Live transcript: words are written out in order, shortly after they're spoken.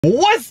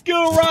What's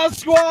good, Raw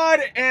Squad,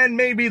 and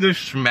maybe the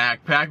Schmack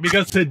Pack,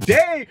 because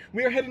today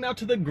we are heading out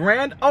to the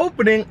grand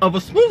opening of a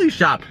smoothie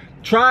shop,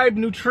 Tribe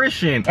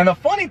Nutrition. And the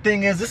funny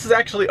thing is, this is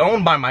actually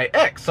owned by my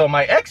ex. So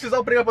my ex is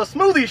opening up a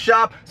smoothie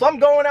shop, so I'm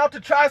going out to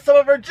try some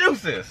of her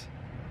juices.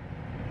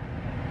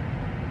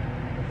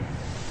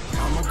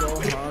 I'ma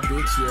go hard,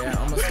 bitch, yeah,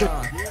 I'm a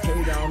star.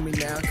 Hate on me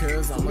now,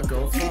 cause I'ma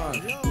go far.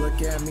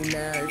 Look at me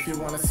now, if you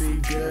wanna see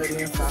good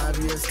in 5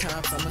 years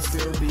tops, I'ma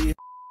still be.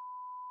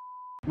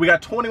 We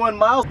got 21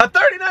 miles, a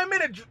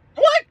 39-minute,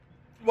 what?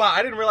 Wow,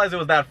 I didn't realize it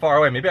was that far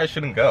away. Maybe I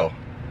shouldn't go.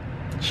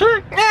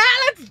 Sure, yeah,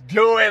 let's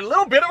do it. A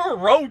little bit of a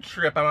road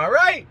trip, am I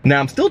right? Now,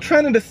 I'm still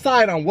trying to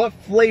decide on what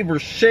flavor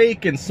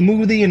shake and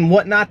smoothie and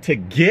whatnot to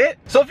get.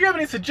 So if you have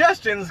any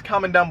suggestions,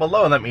 comment down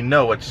below and let me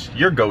know what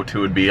your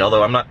go-to would be.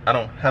 Although I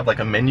don't have like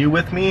a menu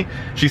with me.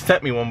 She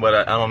sent me one, but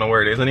I don't know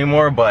where it is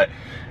anymore. But,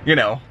 you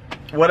know,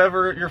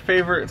 whatever your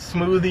favorite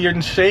smoothie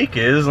and shake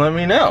is, let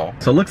me know.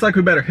 So it looks like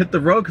we better hit the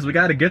road because we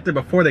got to get there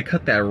before they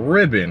cut that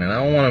ribbon, and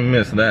I don't want to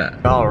miss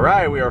that. All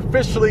right, we are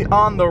officially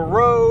on the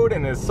road,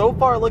 and it so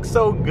far looks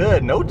so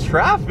good. No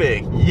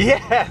traffic.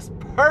 Yes,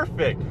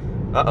 perfect.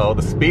 Uh-oh,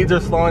 the speeds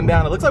are slowing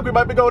down. It looks like we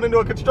might be going into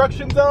a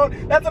construction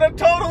zone. That's gonna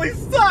totally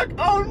suck.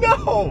 Oh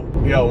no.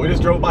 Yo, we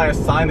just drove by a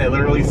sign that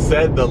literally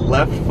said the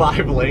left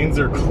 5 lanes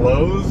are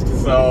closed.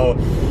 So,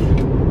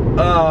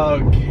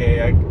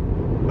 okay,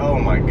 oh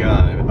my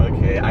God.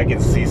 Okay, I can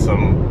see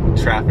some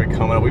traffic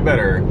coming up. We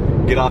better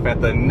get off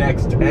at the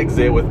next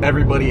exit with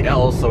everybody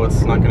else, so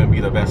it's not gonna be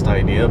the best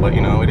idea, but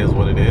you know, it is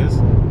what it is.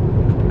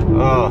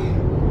 Oh.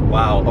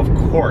 Wow, of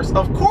course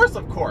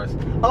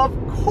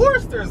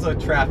there's a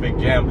traffic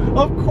jam.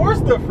 Of course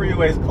the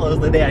freeway's closed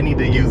the day I need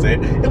to use it.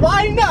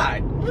 Why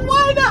not?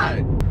 Why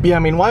not? Yeah, I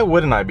mean, why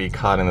wouldn't I be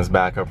caught in this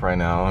backup right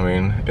now? I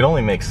mean, it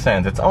only makes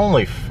sense. It's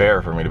only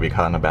fair for me to be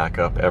caught in a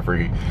backup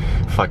every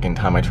fucking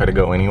time I try to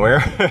go anywhere.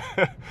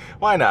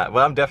 Why not?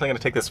 Well, I'm definitely gonna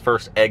take this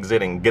first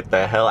exit and get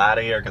the hell out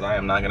of here, because I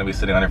am not gonna be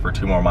sitting on here for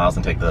 2 more miles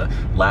and take the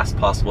last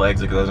possible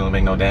exit, because that doesn't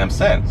make no damn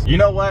sense. You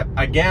know what?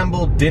 I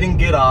gambled, didn't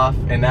get off,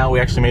 and now we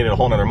actually made it a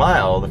whole nother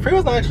mile. The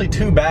freeway's not actually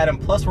too bad, and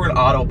plus we're in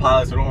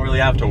autopilot, so we don't really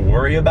have to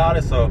worry about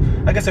it, so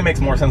I guess it makes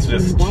more sense to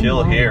just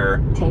chill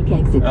here.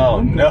 Oh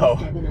no.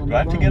 Do I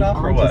have to get off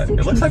or what?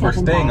 It looks like we're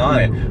staying on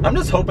it. I'm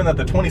just hoping that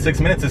the 26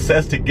 minutes it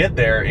says to get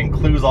there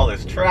includes all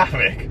this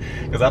traffic,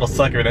 because that'll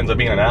suck if it ends up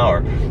being an hour.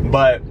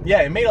 But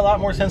yeah, it made a lot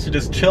more sense to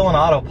just chill on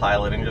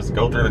autopilot and just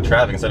go through the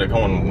traffic instead of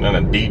going on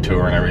a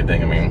detour and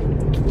everything. I mean,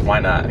 why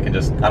not? I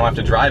don't have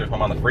to drive if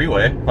I'm on the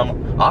freeway. If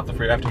I'm off the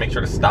freeway, I have to make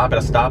sure to stop at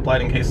a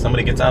stoplight in case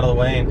somebody gets out of the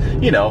way.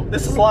 And you know,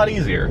 this is a lot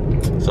easier.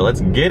 So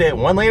let's get it.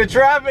 1 lane of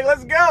traffic,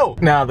 let's go.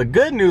 Now, the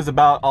good news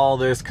about all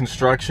this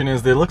construction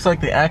is that it looks like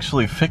they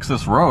actually fixed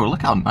this road.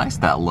 Look how nice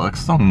that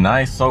looks. So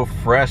nice, so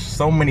fresh,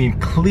 so many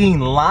clean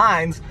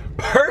lines.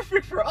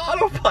 Perfect for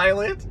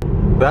autopilot.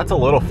 That's a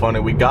little funny.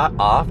 We got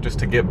off just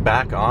to get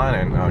back on,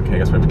 and okay, I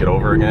guess we have to get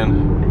over again.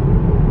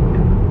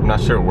 I'm not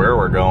sure where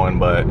we're going,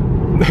 but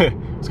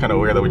it's kind of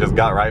weird that we just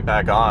got right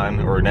back on,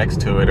 or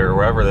next to it, or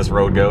wherever this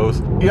road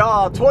goes.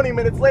 Y'all, 20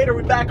 minutes later,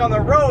 we're back on the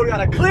road. We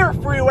got a clear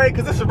freeway,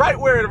 because this is right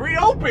where it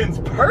reopens.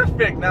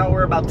 Perfect. Now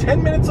we're about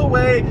 10 minutes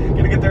away.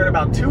 Gonna get there at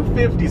about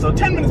 2:50, so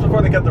 10 minutes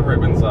before they cut the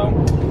ribbon, so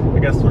I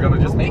guess we're gonna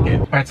just make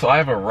it. All right, so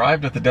I've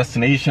arrived at the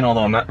destination,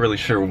 although I'm not really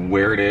sure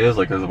where it is.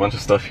 Like, there's a bunch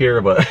of stuff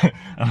here, but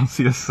I don't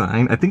see a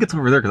sign. I think it's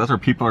over there, because that's where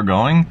people are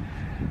going.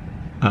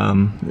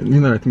 You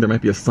know, I think there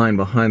might be a sign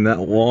behind that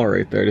wall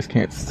right there. I just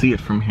can't see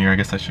it from here. I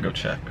guess I should go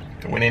check.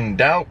 When in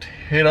doubt,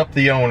 hit up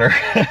the owner.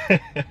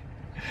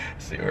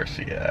 See where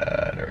she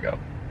at. There we go.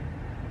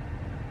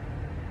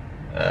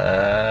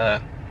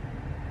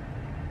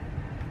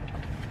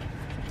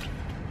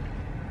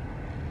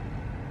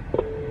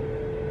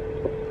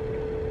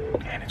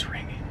 And it's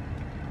ringing.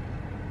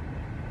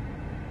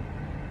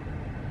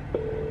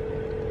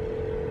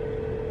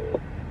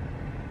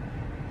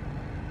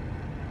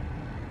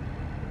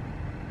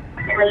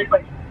 Really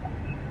quick.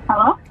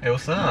 Hello? Hey,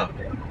 what's up?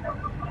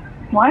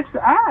 What's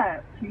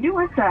up?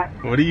 What's up?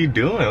 What are you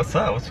doing? What's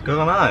up? What's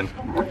going on?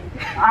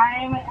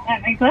 I'm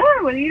at my club.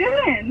 What are you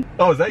doing?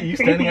 Oh, is that you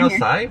standing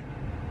outside?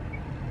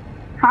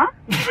 Huh?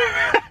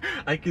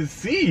 I can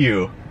see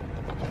you.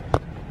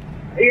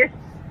 You're...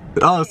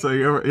 Oh, so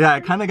you're, yeah, I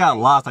kind of got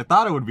lost. I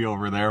thought it would be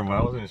over there, but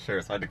I wasn't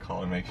sure, so I had to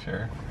call and make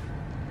sure.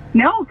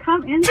 No,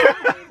 come inside.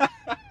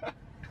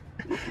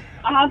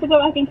 I have to go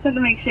back inside to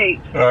make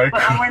shakes. All right,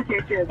 but I'm wearing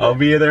your shoes. I'll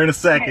be there in a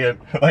second.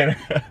 Later.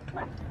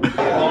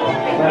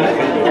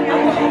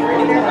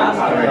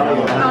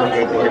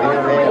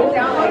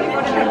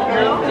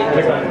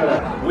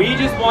 We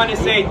just want to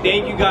say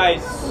thank you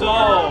guys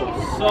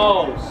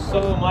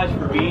so much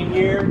for being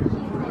here.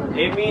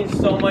 It means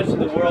so much to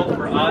the world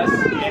for us,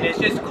 and it's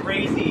just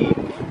crazy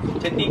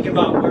to think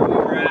about where we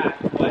were at,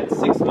 what,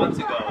 6 months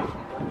ago.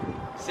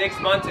 6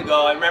 months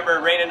ago, I remember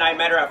Raina and I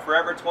met her at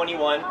Forever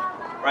 21.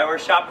 Right, we're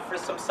shopping for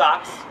some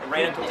socks, and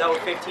Raina comes out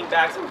with 15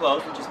 bags of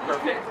clothes, which is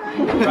perfect.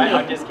 Right,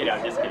 I'm just kidding,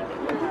 I'm just kidding.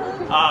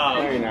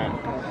 No, you're not.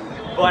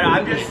 But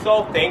I'm just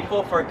so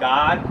thankful for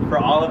God, for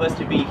all of us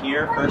to be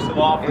here, first of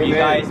all, for you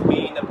guys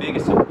being the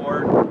biggest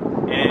support,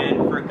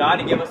 and for God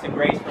to give us the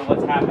grace for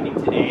what's happening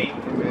today.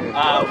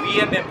 We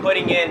have been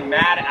putting in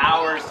mad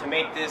hours to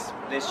make this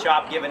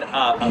shop given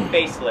a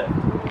facelift,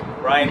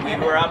 right? We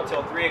were up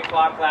till 3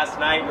 o'clock last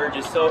night. We were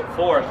just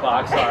 4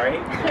 o'clock, sorry.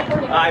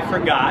 I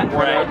forgot,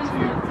 right?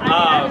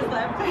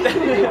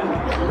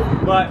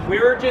 But we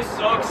were just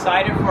so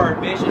excited for our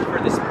vision for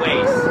this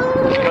place.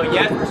 You know,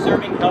 yes, we're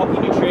serving healthy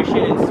nutrition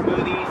and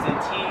smoothies and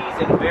teas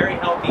and a very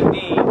healthy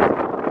thing,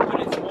 but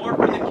it's more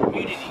for the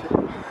community.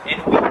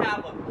 And we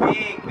have a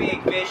big,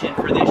 big vision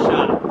for this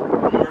shop.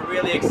 We're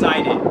really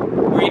excited.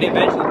 We're going to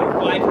eventually do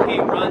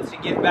 5K runs to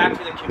give back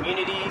to the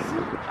communities.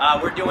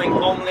 We're doing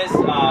homeless,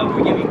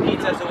 we're giving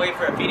pizzas away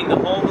for feeding the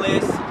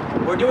homeless.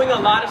 We're doing a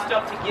lot of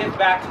stuff to give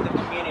back to the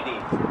community.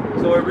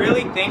 So we're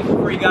really thankful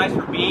for you guys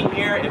for being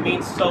here. It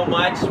means so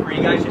much for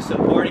you guys just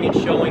supporting and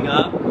showing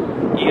up.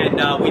 And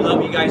we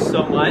love you guys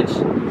so much.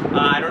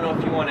 I don't know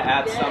if you want to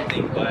add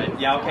something, but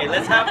yeah, okay,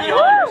 let's have the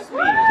honor speech.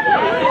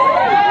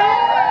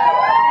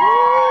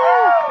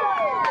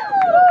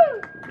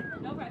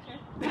 No pressure.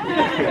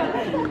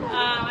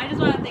 I just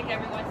want to thank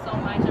everyone so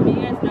much. I mean,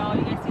 you guys know,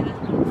 you guys see the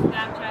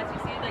Snapchats, you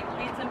see like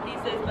bits and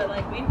pieces, but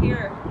like we're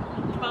here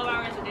 12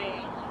 hours a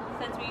day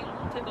since we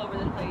took over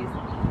this place.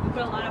 We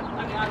put a lot of,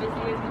 I mean,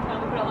 obviously you guys can tell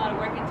we put a lot of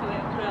work into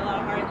it, put a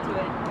lot of heart into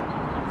it.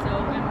 So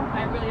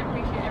I really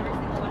appreciate every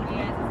single one of you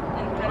guys.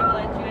 It's incredible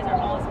that you guys are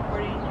all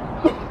supporting.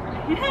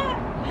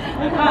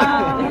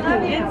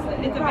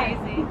 It's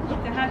amazing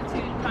to have to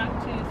talk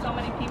to so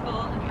many people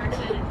in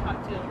person and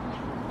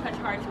touch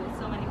hearts with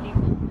so many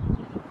people.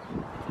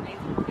 It's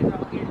amazing. You guys are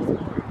all here to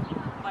support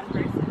one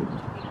person,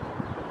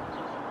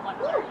 one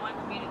heart, one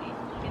community,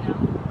 you know.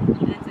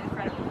 And it's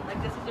incredible. Like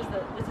this is just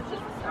the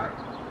start.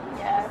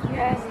 Yes.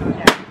 Yes.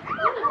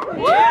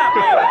 Yeah,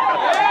 baby.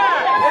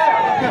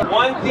 Yeah.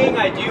 One thing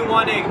I do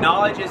want to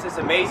acknowledge is this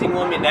amazing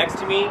woman next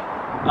to me.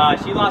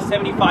 She lost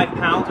 75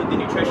 pounds with the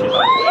nutrition.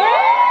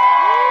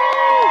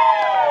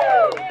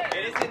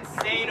 It is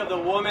insane of the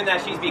woman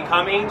that she's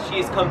becoming. She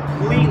is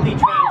completely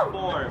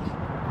transformed.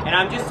 And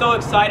I'm just so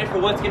excited for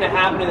what's going to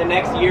happen in the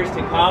next years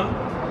to come.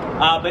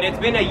 But it's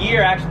been a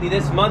year, actually.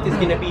 This month is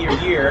going to be your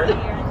year,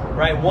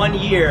 right? 1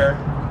 year.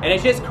 And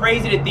it's just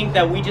crazy to think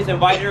that we just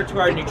invited her to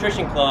our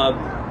nutrition club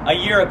a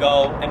year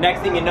ago, and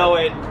next thing you know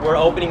it, we're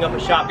opening up a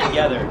shop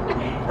together,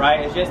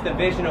 right? It's just the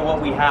vision of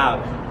what we have.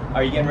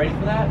 Are you getting ready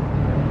for that?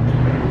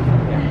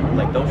 Yeah.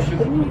 Like, don't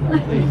shoot me,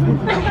 please.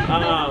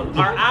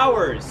 Our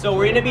hours. So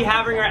we're gonna be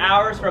having our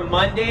hours from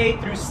Monday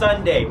through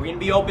Sunday. We're gonna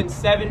be open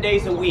 7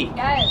 days a week.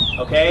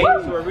 Okay?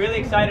 So we're really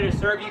excited to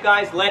serve you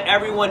guys. Let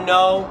everyone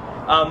know.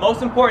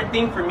 Most important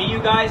thing for me, you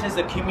guys, is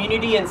the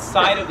community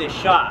inside of this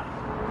shop.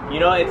 You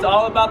know, it's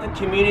all about the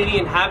community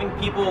and having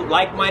people,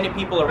 like-minded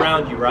people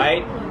around you,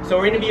 right? So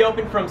we're going to be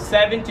open from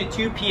 7 to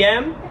 2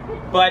 p.m.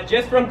 But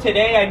just from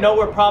today, I know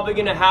we're probably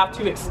going to have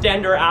to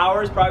extend our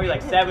hours, probably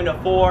like 7 to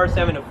 4,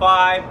 7 to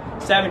 5,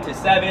 7 to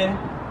 7.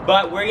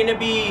 But we're going to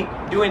be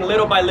doing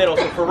little by little.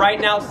 So for right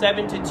now,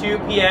 7 to 2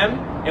 p.m.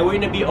 And we're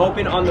going to be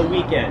open on the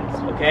weekends,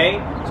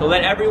 okay? So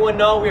let everyone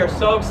know we are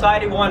so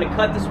excited. We want to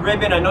cut this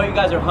ribbon. I know you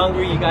guys are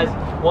hungry. You guys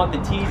want the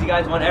teas. You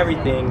guys want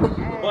everything.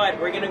 But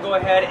we're going to go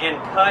ahead and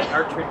cut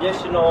our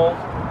traditional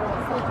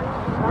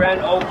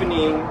grand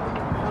opening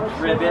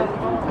ribbon.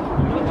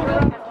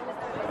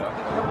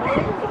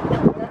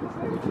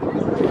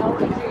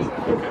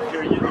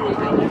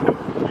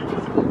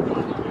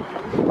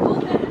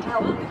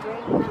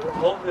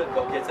 Hold it.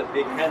 Okay, it's a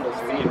big handle,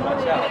 so we need to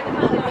watch out.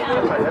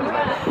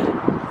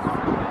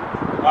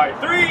 All right,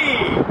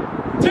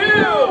 3, 2,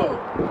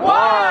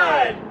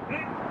 1.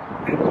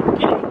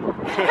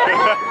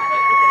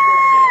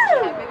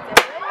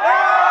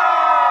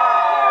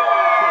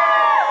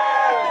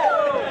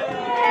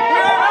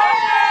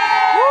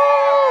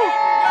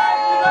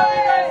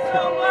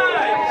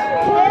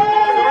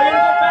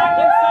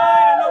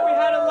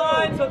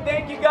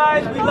 Thank you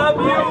guys, we love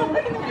you.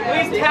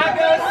 Please tag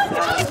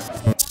us.